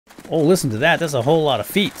Oh, listen to that. That's a whole lot of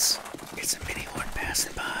feats. It's a mini horde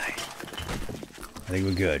passing by. I think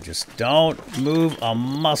we're good. Just don't move a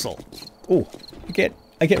muscle. Oh, I can't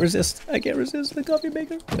resist. I can't resist the coffee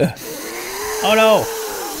maker. Oh no!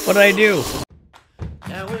 What did I do?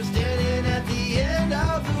 Now we're standing at the end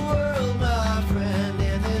of the world, my friend,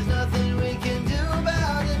 and there's nothing we can do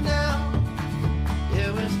about it now.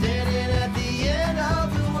 Yeah, we're standing at the end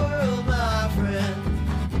of the world, my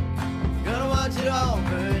friend. Gonna watch it all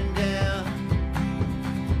burn down.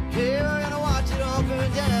 Yeah, we're gonna watch it all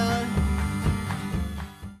burn down.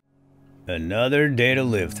 Another day to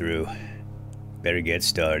live through. Better get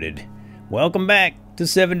started. Welcome back to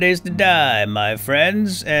 7 Days to Die, my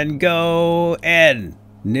friends, and go N,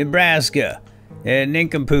 Nebraska, and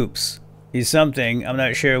nincompoops. He's something. I'm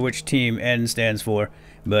not sure which team N stands for,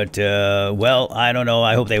 but, well, I don't know.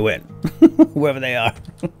 I hope they win, whoever they are.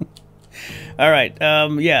 All right,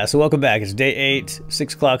 yeah, so welcome back. It's day 8,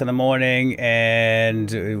 6 o'clock in the morning,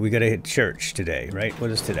 and we gotta hit church today, right? What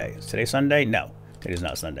is today? Is today Sunday? No, it is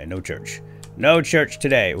not Sunday. No church. No church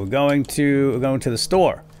today. We're going to the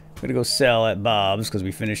store. We're gonna go sell at Bob's because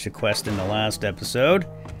we finished the quest in the last episode,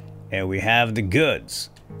 and we have the goods.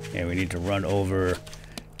 And we need to run over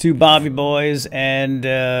to Bobby Boy's and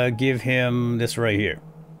give him this right here.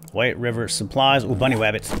 White River Supplies. Oh, Bunny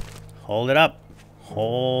Wabbit. Hold it up.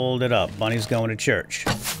 Hold it up. Bunny's going to church.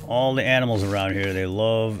 All the animals around here, they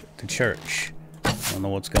love the church. I don't know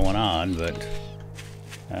what's going on, but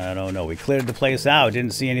I don't know. We cleared the place out.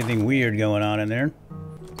 Didn't see anything weird going on in there.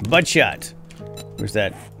 Buttshot. Where's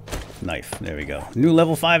that knife? There we go. New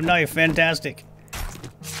level 5 knife. Fantastic.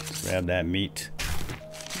 Grab that meat.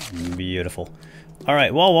 Beautiful.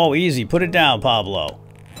 Alright, whoa, whoa, easy. Put it down, Pablo.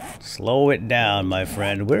 Slow it down, my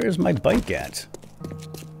friend. Where is my bike at?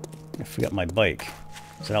 I forgot my bike.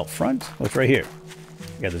 Is it out front? Oh, it's right here.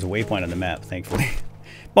 Yeah, there's a waypoint on the map, thankfully.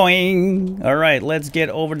 Boing! Alright, let's get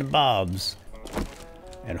over to Bob's.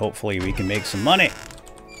 And hopefully we can make some money.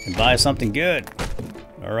 And buy something good.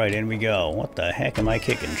 Alright, in we go. What the heck am I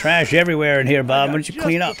kicking? Trash everywhere in here, Bob. Why don't you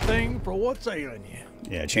clean up? Thing for what's ailing you.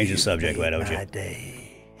 Yeah, change the subject, why don't you?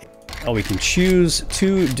 Oh, we can choose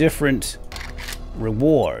 2 different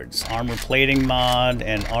rewards. Armor plating mod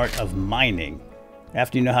and art of mining.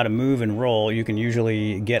 After you know how to move and roll, you can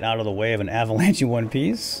usually get out of the way of an avalanche in one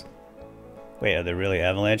piece. Wait, are there really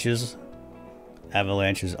avalanches?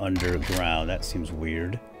 Avalanches underground. That seems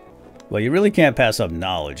weird. Well, you really can't pass up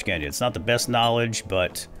knowledge, can you? It's not the best knowledge,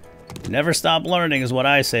 but never stop learning is what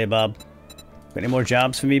I say, Bob. Got any more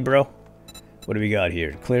jobs for me, bro? What do we got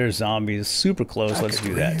here? Clear zombies. Super close. Let's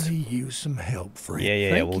do that. Really use some help, friend.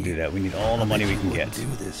 Yeah, we'll do that. We need all the money we can get. Do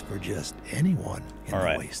this for just anyone in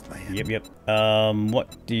the wasteland. Yep.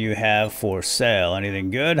 What do you have for sale?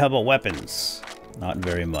 Anything good? How about weapons? Not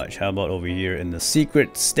very much. How about over here in the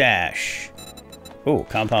secret stash? Oh,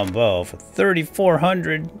 compound bow for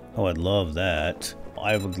 3,400. Oh, I'd love that.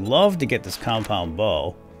 I would love to get this compound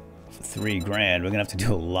bow for 3 grand. We're gonna have to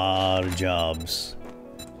do a lot of jobs.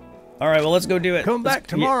 All right, well, let's go do it. Come back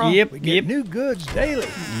tomorrow. Yep. We get new goods daily.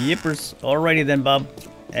 Yippers. Alrighty then, Bob.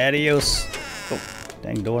 Adios. Oh,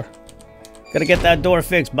 dang door. Gotta get that door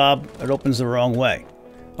fixed, Bob. It opens the wrong way.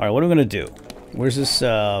 All right, what are we gonna do? Where's this?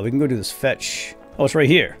 We can go do this fetch. Oh, it's right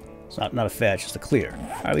here. It's not a fetch. It's a clear.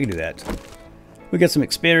 All right, we can do that. We get some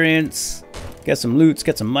experience. Get some loots.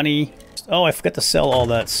 Get some money. Oh, I forgot to sell all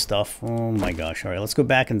that stuff. Oh my gosh. All right, let's go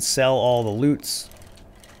back and sell all the loots.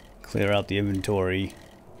 Clear out the inventory.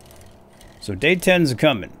 So day 10's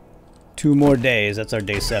coming. 2 more days. That's our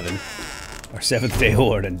day 7. Our 7th day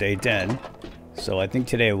horde on day 10. So I think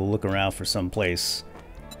today we'll look around for some place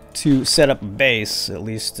to set up a base, at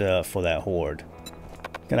least for that horde.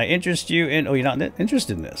 Can I interest you in... Oh, you're not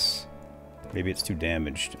interested in this. Maybe it's too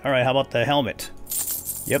damaged. Alright, how about the helmet?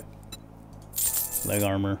 Yep. Leg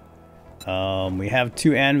armor. We have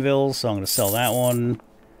 2 anvils, so I'm going to sell that one.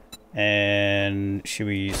 And should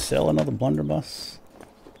we sell another blunderbuss?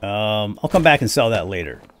 I'll come back and sell that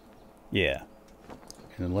later. Yeah.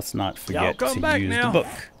 And let's not forget to use the book.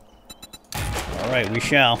 Alright, we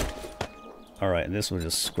shall. Alright, and this will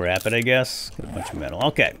just scrap it, I guess. Get a bunch of metal.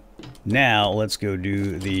 Okay. Now, let's go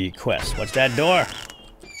do the quest. Watch that door!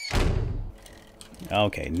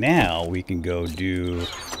 Okay, now we can go do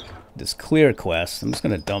this clear quest. I'm just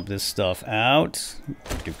going to dump this stuff out.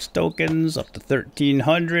 Duke's tokens, up to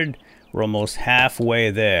 1,300. We're almost halfway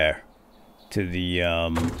there to the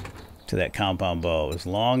to that compound bow, as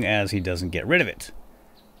long as he doesn't get rid of it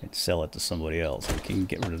and sell it to somebody else. We can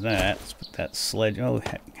get rid of that. Let's put that sledge. Oh,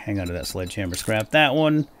 hang on to that sledgehammer. Scrap that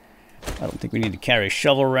one. I don't think we need to carry a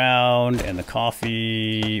shovel around, and the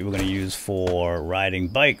coffee we're going to use for riding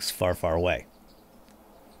bikes far, far away.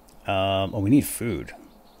 Oh, we need food.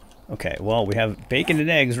 Okay, well, we have bacon and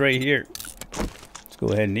eggs right here. Let's go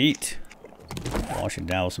ahead and eat. Wash it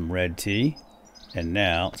down with some red tea. And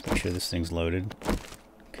now, let's make sure this thing's loaded.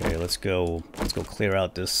 Okay, let's go clear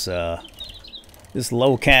out this this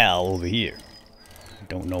locale over here. I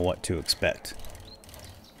don't know what to expect.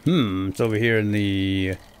 It's over here in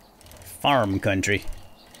the farm country.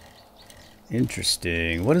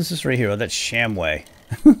 Interesting. What is this right here? Oh, that's Shamway.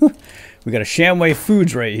 We got a Shamway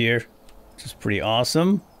Foods right here, which is pretty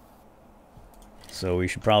awesome. So we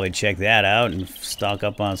should probably check that out and stock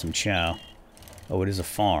up on some chow. Oh, it is a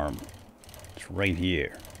farm. It's right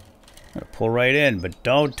here. I'm gonna pull right in, but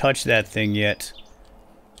don't touch that thing yet.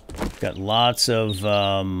 Got lots of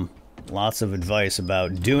advice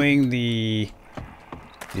about doing the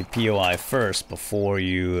POI first before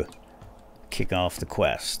you kick off the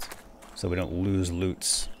quest, so we don't lose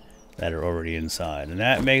loots that are already inside, and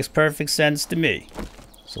that makes perfect sense to me.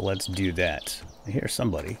 So let's do that. I hear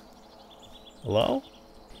somebody. Hello?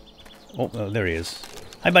 Oh, there he is.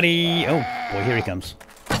 Hi, buddy. Oh boy, here he comes.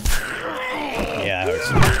 Yeah, I heard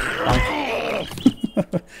some.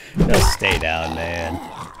 Just stay down, man.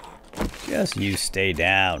 Just you stay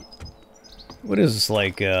down. What is this,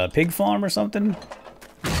 like a pig farm or something?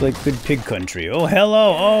 It's like good pig country. Oh,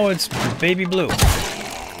 hello. Oh, it's Baby Blue.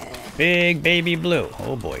 Big Baby Blue.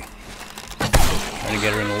 Oh, boy. Trying to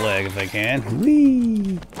get her in the leg if I can.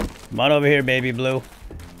 Whee! Come on over here, Baby Blue.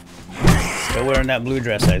 Still wearing that blue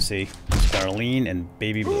dress, I see. Starlene and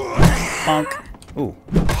Baby Blue. Bonk. Ooh.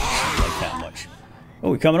 I don't like that much.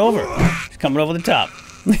 Oh, he's coming over. She's coming over the top.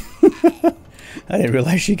 I didn't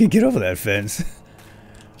realize she could get over that fence. I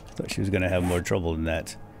thought she was going to have more trouble than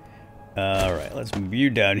that. Alright, let's move you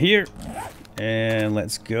down here. And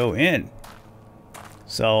let's go in.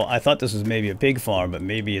 So, I thought this was maybe a pig farm, but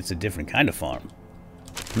maybe it's a different kind of farm.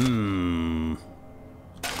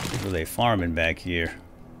 What are they farming back here?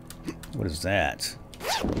 What is that?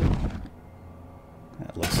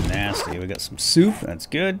 That looks nasty. We got some soup. That's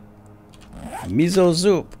good. Miso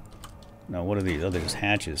soup. No, what are these? Oh, they're just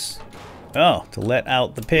hatches. Oh, to let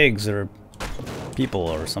out the pigs or people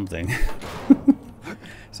or something.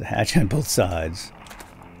 It's a hatch on both sides.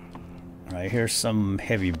 Alright, here's some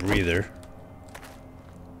heavy breather.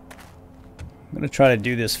 I'm going to try to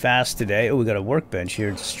do this fast today. Oh, we got a workbench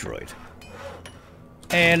here destroyed.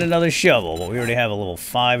 And another shovel. But we already have a level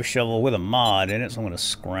 5 shovel with a mod in it, so I'm going to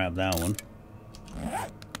scrap that one.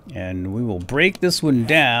 And we will break this one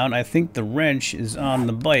down. I think the wrench is on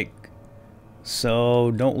the bike.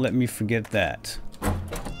 So don't let me forget that.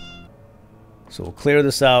 So we'll clear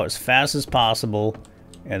this out as fast as possible,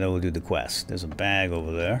 and then we'll do the quest. There's a bag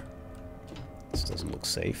over there. This doesn't look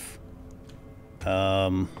safe.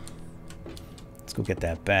 Let's go get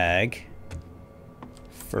that bag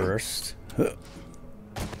first.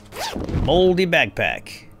 Moldy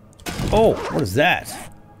backpack. Oh, what is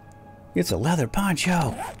that? It's a leather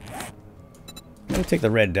poncho. I'm gonna take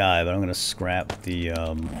the red dye, but I'm gonna scrap the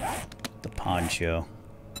poncho.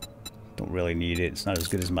 Don't really need it. It's not as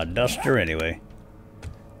good as my duster anyway.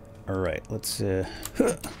 Alright, let's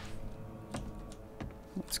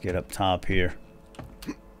get up top here.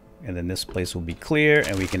 And then this place will be clear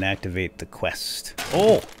and we can activate the quest.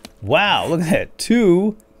 Oh, wow, look at that.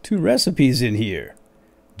 Two recipes in here.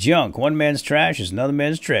 Junk. One man's trash is another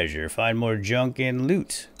man's treasure. Find more junk and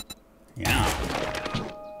loot. Yeah.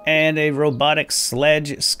 And a robotic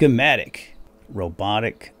sledge schematic.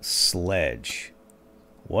 Robotic sledge.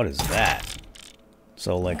 What is that?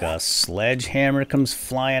 So like a sledgehammer comes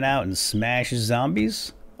flying out and smashes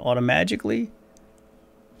zombies automagically?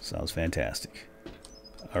 Sounds fantastic.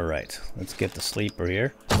 Alright, let's get the sleeper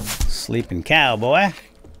here. Sleeping cowboy.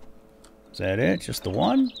 Is that it? Just the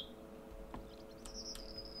one?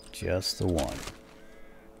 Just the one.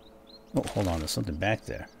 Oh, hold on, there's something back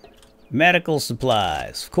there. Medical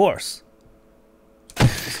supplies, of course.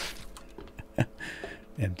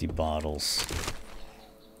 Empty bottles.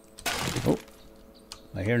 Oh,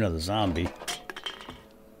 I hear another zombie.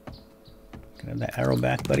 Can I have that arrow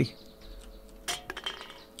back, buddy?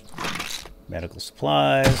 Medical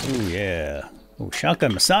supplies. Ooh, yeah. Oh,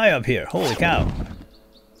 shotgun messiah up here. Holy cow.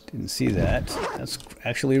 Didn't see that. That's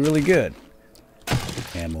actually really good.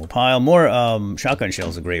 Ammo pile. More shotgun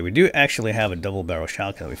shells are great. We do actually have a double barrel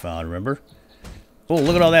shotgun we found, remember? Oh,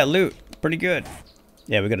 look at all that loot. Pretty good.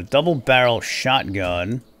 Yeah, we got a double barrel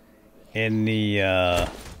shotgun in the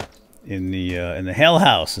Hell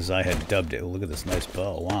House, as I had dubbed it. Oh, look at this nice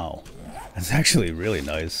bow. Wow. That's actually really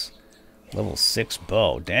nice. Level 6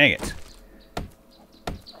 bow. Dang it.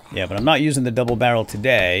 Yeah, but I'm not using the double barrel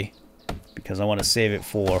today because I want to save it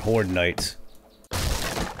for Horde Night.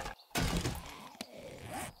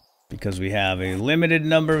 because we have a limited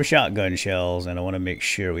number of shotgun shells, and I want to make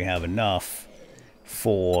sure we have enough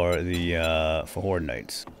for the for Horde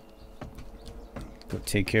Knights. Go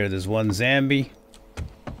take care of this one zombie,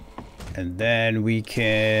 and then we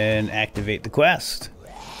can activate the quest.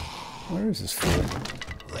 Where is this fool?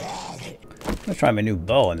 I'm gonna try my new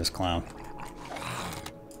bow on this clown.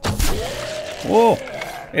 Whoa!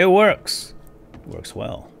 It works. It works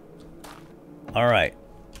well. All right.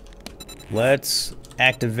 Let's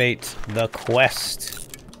activate the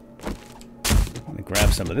quest. Let me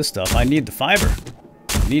grab some of this stuff. I need the fiber.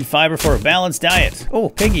 I need fiber for a balanced diet. Oh,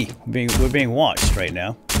 piggy. We're being watched right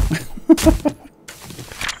now.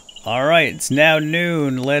 Alright, it's now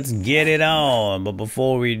noon. Let's get it on. But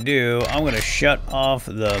before we do, I'm going to shut off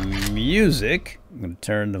the music. I'm going to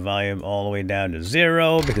turn the volume all the way down to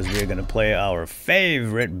 0 because we're going to play our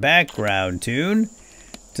favorite background tune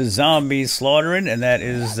to Zombies Slaughtering, and that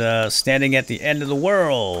is Standing at the End of the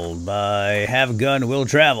World by Have Gun Will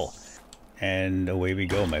Travel. And away we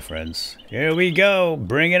go, my friends. Here we go.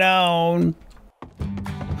 Bring it on.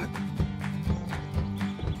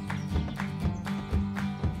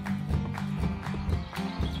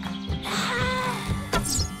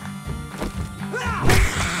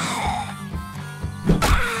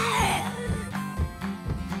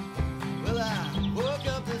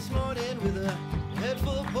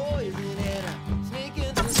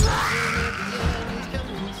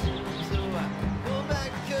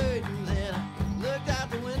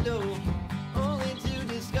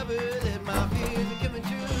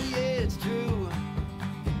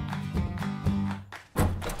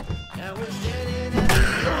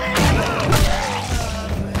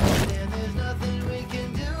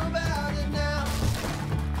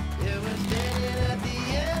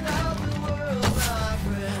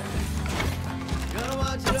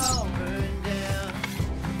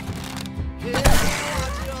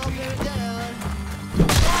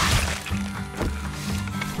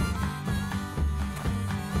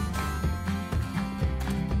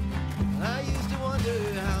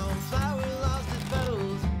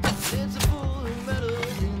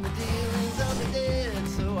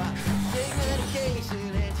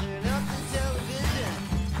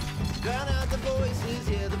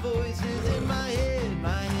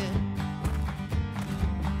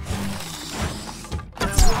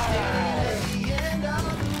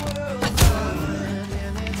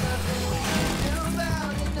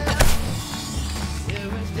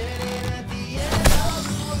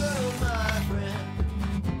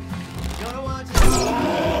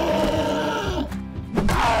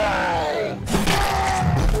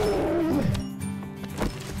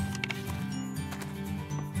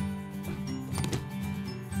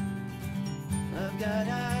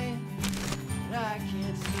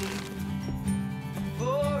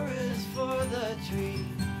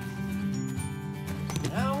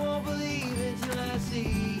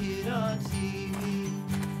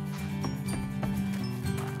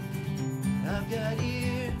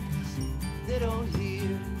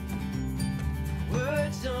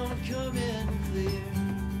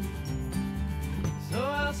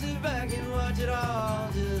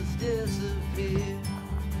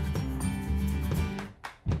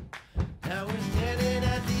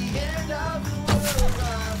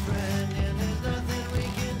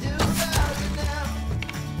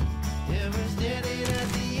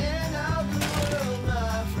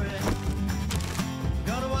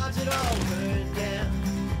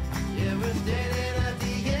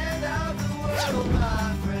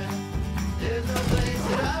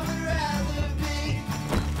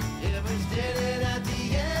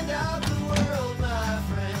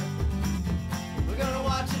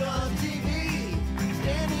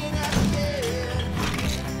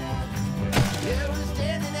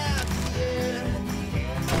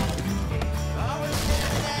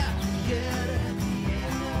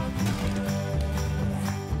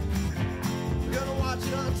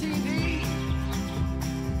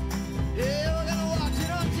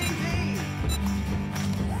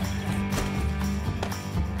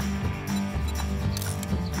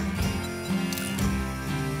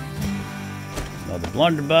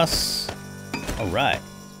 Blunderbuss. Alright.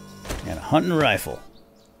 And a hunting rifle.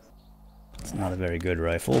 It's not a very good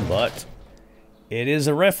rifle, but it is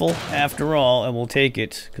a rifle after all, and we'll take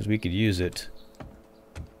it because we could use it.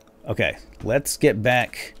 Okay, let's get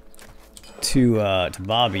back to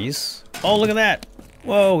Bobby's. Oh, look at that!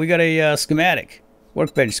 Whoa, we got a schematic.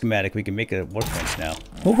 Workbench schematic. We can make a workbench now.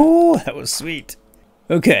 Woohoo! That was sweet.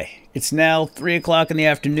 Okay, it's now 3 o'clock in the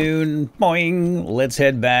afternoon. Boing! Let's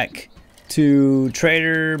head back to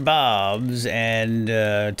Trader Bob's and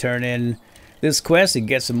turn in this quest and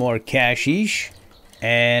get some more cashish.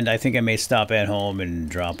 And I think I may stop at home and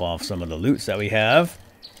drop off some of the loots that we have.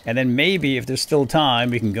 And then maybe, if there's still time,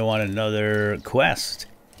 we can go on another quest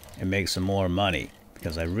and make some more money.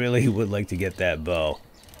 Because I really would like to get that bow.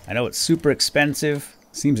 I know it's super expensive.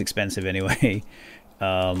 Seems expensive anyway.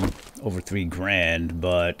 Over 3 grand,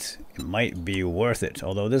 but it might be worth it.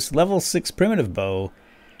 Although this level 6 primitive bow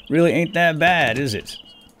really ain't that bad, is it?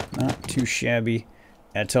 Not too shabby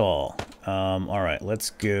at all. Alright, let's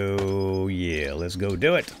go. Yeah, let's go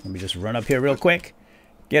do it. Let me just run up here real quick,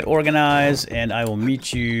 get organized, and I will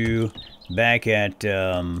meet you back at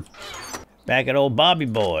old Bobby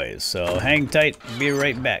Boys. So hang tight, be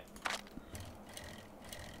right back.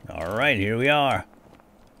 Alright, here we are.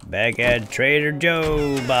 Back at Trader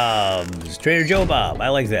Joe Bob's. Trader Joe Bob, I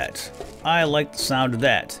like that. I like the sound of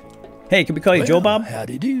that. Hey, can we call you Joe Bob?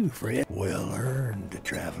 Howdy do, Fred. Well earned,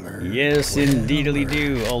 traveler. Yes, indeedly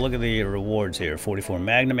do. Oh, look at the rewards here. 44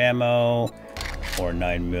 Magnum ammo or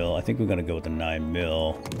 9mm. I think we're going to go with the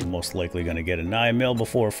 9mm. We're most likely going to get a 9mm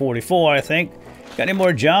before 44, I think. Got any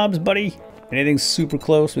more jobs, buddy? Anything super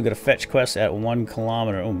close? We got a fetch quest at 1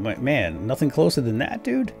 kilometer. Oh, man, nothing closer than that,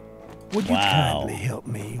 dude? Would you kindly help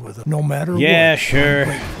me with a no matter what? Yeah,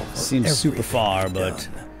 sure. Seems super far, but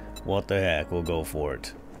what the heck? We'll go for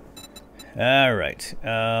it. Alright.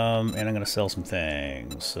 And I'm going to sell some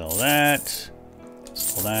things. Sell that,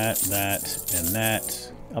 that, and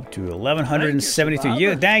that. Up to 1,172.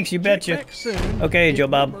 Yeah, thanks, you betcha. Okay, Joe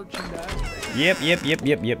Bob. Yep.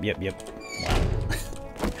 Wow.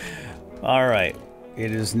 Alright.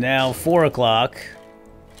 It is now 4 o'clock.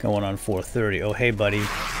 Going on 4:30. Oh, hey, buddy.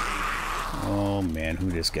 Oh, man. Who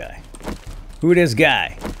this guy? Who this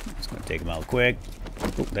guy? Just going to take him out quick.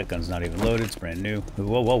 Oh, that gun's not even loaded. It's brand new.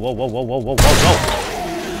 Whoa.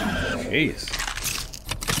 Jeez.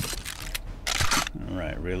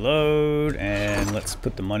 Alright, reload. And let's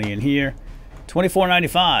put the money in here.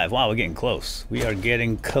 $24.95. Wow, we're getting close. We are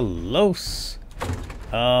getting close.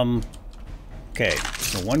 Okay.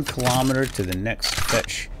 So 1 kilometer to the next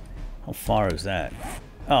fetch. How far is that?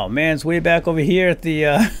 Oh, man, it's way back over here at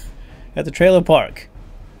the trailer park.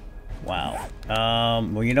 Wow.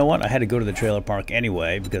 Well, you know what? I had to go to the trailer park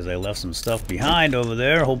anyway because I left some stuff behind over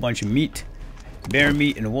there. A whole bunch of meat. Bear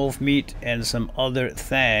meat and wolf meat and some other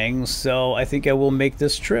things. So I think I will make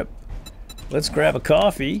this trip. Let's grab a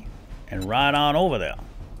coffee and ride on over there.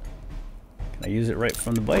 Can I use it right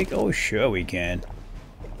from the bike? Oh, sure we can.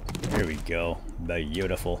 There we go.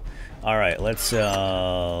 Beautiful. All right, let's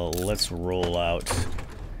roll out.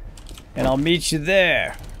 And I'll meet you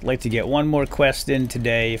there. I'd like to get one more quest in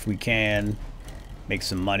today if we can. Make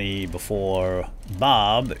some money before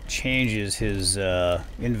Bob changes his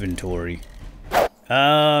inventory. Can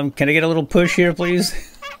I get a little push here, please?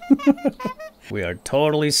 We are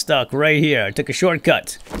totally stuck right here. I took a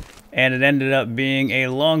shortcut, and it ended up being a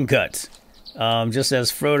long cut. Just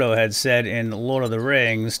as Frodo had said in Lord of the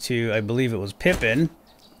Rings to, I believe it was Pippin,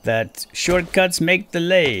 that shortcuts make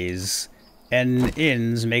delays, and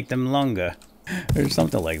inns make them longer. Or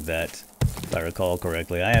something like that, if I recall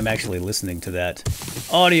correctly. I am actually listening to that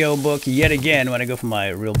audiobook yet again when I go for my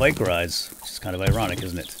real bike rides, which is kind of ironic,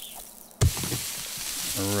 isn't it?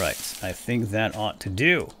 Alright, I think that ought to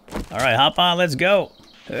do. Alright, hop on, let's go.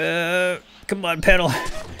 Come on, pedal.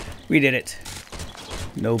 We did it.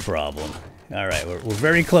 No problem. Alright, we're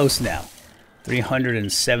very close now.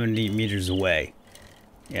 370 meters away.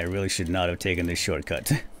 Yeah, I really should not have taken this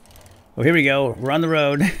shortcut. Well, here we go. We're on the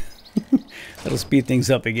road. That'll speed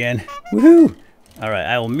things up again. Woohoo! Alright,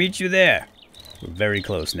 I will meet you there. We're very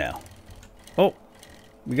close now. Oh,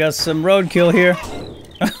 we got some roadkill here.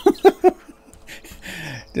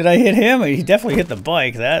 Did I hit him? He definitely hit the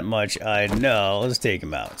bike, that much I know. Let's take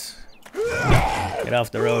him out. Get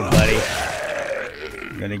off the road, buddy.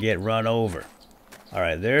 I'm gonna get run over.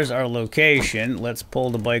 Alright, there's our location. Let's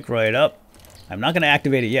pull the bike right up. I'm not gonna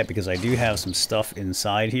activate it yet because I do have some stuff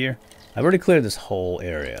inside here. I've already cleared this whole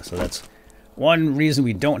area, so that's one reason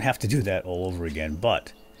we don't have to do that all over again.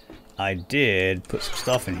 But I did put some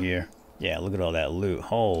stuff in here. Yeah, look at all that loot.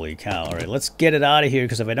 Holy cow. Alright, let's get it out of here,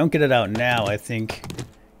 because if I don't get it out now, I think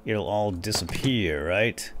it'll all disappear,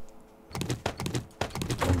 right?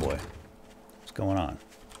 Oh boy. What's going on?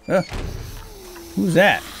 Who's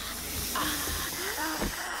that?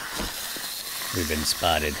 We've been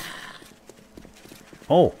spotted.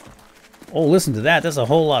 Oh. Oh, listen to that. That's a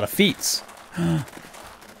whole lot of feats.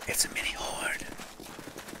 It's a mini horde.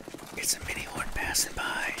 It's a mini horde passing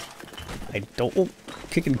by. I don't... Oh,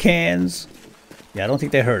 kicking cans. Yeah, I don't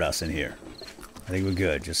think they hurt us in here. I think we're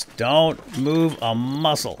good. Just don't move a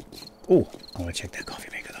muscle. Oh, I want to check that coffee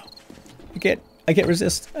maker, though. I can't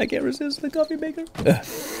resist. I can't resist the coffee maker.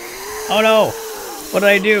 Oh, no. What did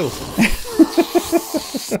I do?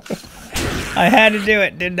 I had to do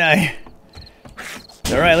it, didn't I?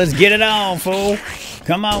 Alright, let's get it on, fool.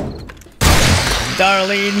 Come on.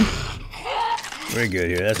 Darlene. We're good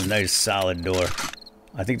here. That's a nice solid door.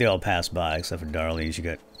 I think they all passed by except for Darlene. She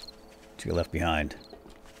got left behind.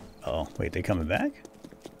 Oh, wait, they coming back?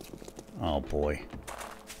 Oh boy.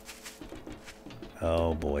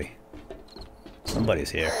 Oh boy.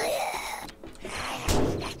 Somebody's here.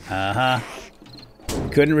 Uh-huh.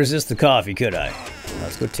 Couldn't resist the coffee, could I?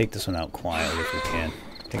 Let's go take this one out quietly if we can.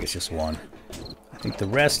 I think it's just one. I think the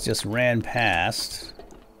rest just ran past.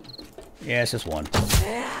 Yeah, it's just one.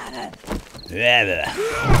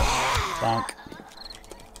 Bonk.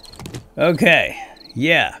 Okay.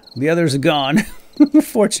 Yeah, the others are gone.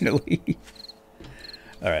 Fortunately.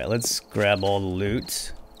 Alright, let's grab all the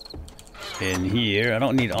loot in here. I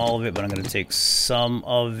don't need all of it, but I'm going to take some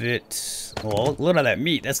of it. Well, look at that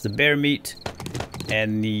meat. That's the bear meat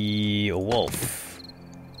and the wolf.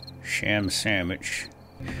 Sham sandwich.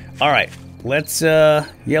 Alright, let's get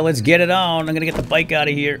it on. I'm going to get the bike out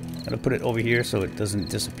of here. I'm going to put it over here so it doesn't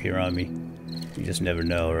disappear on me. You just never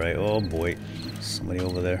know, right? Oh boy, somebody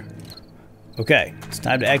over there. Okay, it's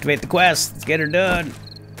time to activate the quest. Let's get her done.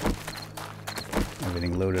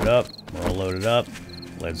 Everything loaded up. We're all loaded up.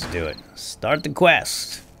 Let's do it. Start the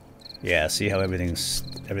quest. Yeah, see how everything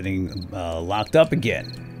locked up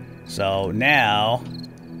again. So now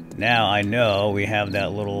I know we have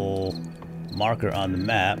that little marker on the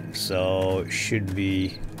map, so it should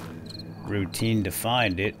be routine to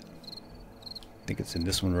find it. I think it's in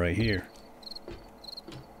this one right here.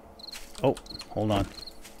 Oh, hold on.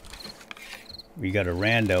 We got a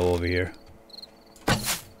rando over here.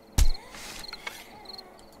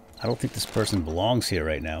 I don't think this person belongs here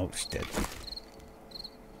right now. She's dead.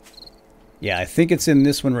 Yeah, I think it's in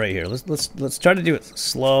this one right here. Let's try to do it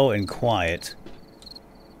slow and quiet,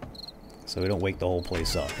 so we don't wake the whole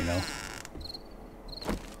place up, you know.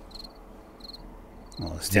 Oh,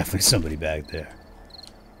 there's definitely somebody back there.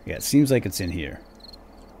 Yeah, it seems like it's in here.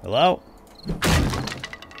 Hello?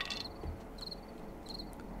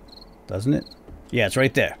 Doesn't it? Yeah, it's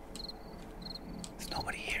right there. There's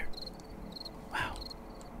nobody here. Wow.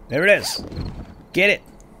 There it is. Get it.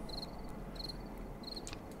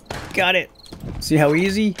 Got it. See how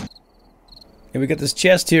easy? And we got this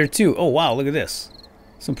chest here too. Oh wow, look at this.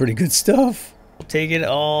 Some pretty good stuff. Take it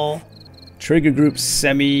all. Trigger group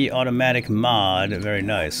semi-automatic mod. Very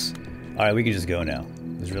nice. Alright, we can just go now.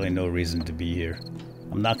 There's really no reason to be here.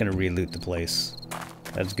 I'm not going to re-loot the place.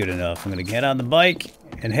 That's good enough. I'm going to get on the bike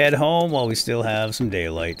and head home while we still have some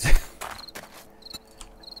daylight.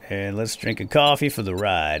 And let's drink a coffee for the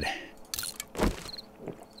ride.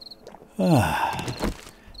 Ah,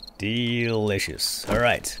 delicious.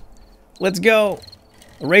 Alright, let's go.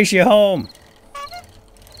 Race you home.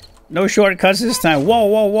 No shortcuts this time. Whoa,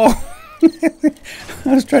 whoa, whoa.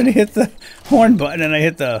 I was trying to hit the horn button and I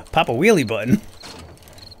hit the Papa Wheelie button.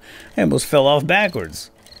 I almost fell off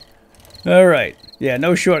backwards. Alright. Yeah,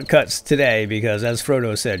 no shortcuts today because, as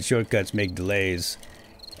Frodo said, shortcuts make delays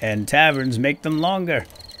and taverns make them longer.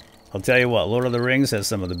 I'll tell you what, Lord of the Rings has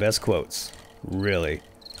some of the best quotes. Really.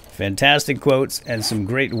 Fantastic quotes and some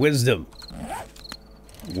great wisdom.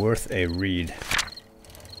 Worth a read.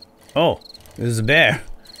 Oh, there's a bear.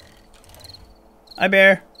 Hi,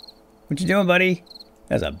 bear. What you doing, buddy?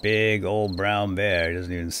 That's a big old brown bear. He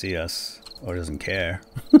doesn't even see us or doesn't care.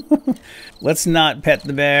 Let's not pet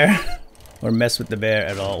the bear. Or mess with the bear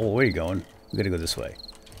at all. Oh, where are you going? We gotta go this way.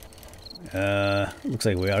 Looks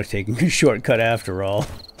like we are taking a shortcut after all.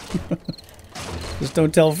 Just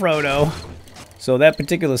don't tell Frodo. So that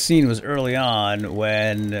particular scene was early on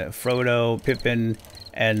when Frodo, Pippin,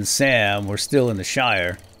 and Sam were still in the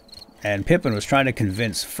Shire. And Pippin was trying to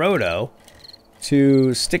convince Frodo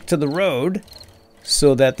to stick to the road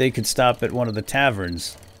so that they could stop at one of the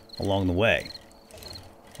taverns along the way.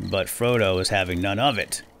 But Frodo was having none of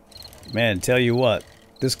it. Man, tell you what,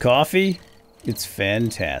 this coffee, it's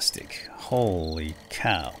fantastic. Holy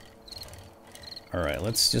cow. Alright,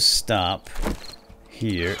 let's just stop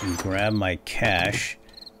here and grab my cash.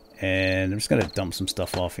 And I'm just going to dump some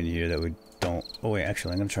stuff off in here that we don't... Oh wait,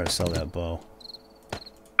 actually, I'm going to try to sell that bow.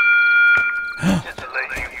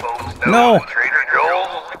 No!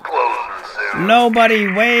 Nobody,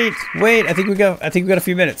 wait! Wait, I think we got a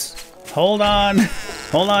few minutes. Hold on.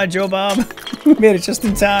 Hold on, Joe Bob. We made it just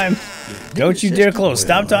in time. Don't you dare close.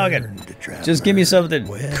 Stop talking. Just give me something.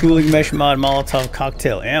 Cooling mesh mod Molotov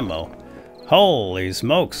cocktail ammo. Holy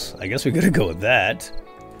smokes. I guess we gotta go with that.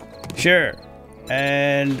 Sure.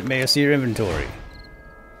 And may I see your inventory.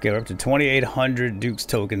 Okay, we're up to 2,800 Duke's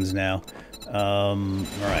tokens now.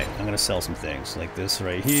 Alright, I'm gonna sell some things. Like this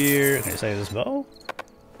right here. Can I sell this bow?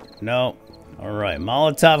 No. Alright,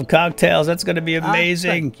 Molotov cocktails. That's gonna be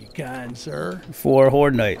amazing. Thank you, kind sir. For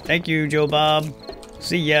Horde Night. Thank you, Joe Bob.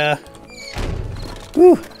 See ya.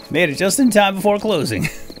 Whew. Made it just in time before closing.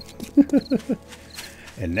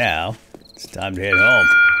 And now, it's time to head home.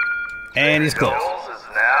 And he's closed. Is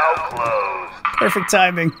now closed. Perfect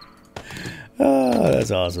timing. Oh,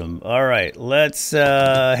 that's awesome. Alright, let's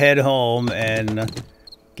head home and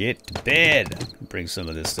get to bed. Bring some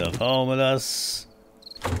of this stuff home with us.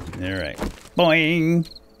 Alright. Boing!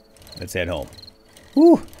 Let's head home.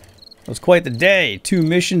 Whew! It was quite the day. 2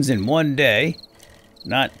 missions in 1 day.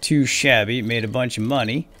 Not too shabby. Made a bunch of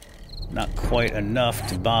money. Not quite enough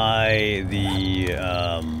to buy the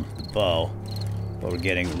bow. But we're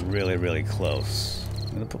getting really, really close.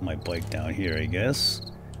 I'm gonna put my bike down here, I guess.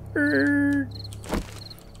 It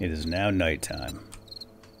is now nighttime.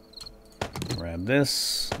 Grab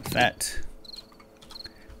this. That.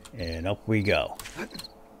 And up we go.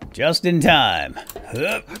 Just in time.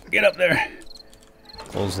 Get up there.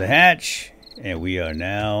 Close the hatch. And we are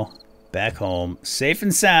now back home, safe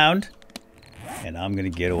and sound. And I'm going to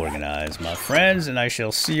get organized, my friends. And I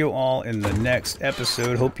shall see you all in the next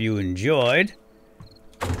episode. Hope you enjoyed.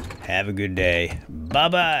 Have a good day.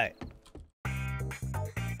 Bye-bye.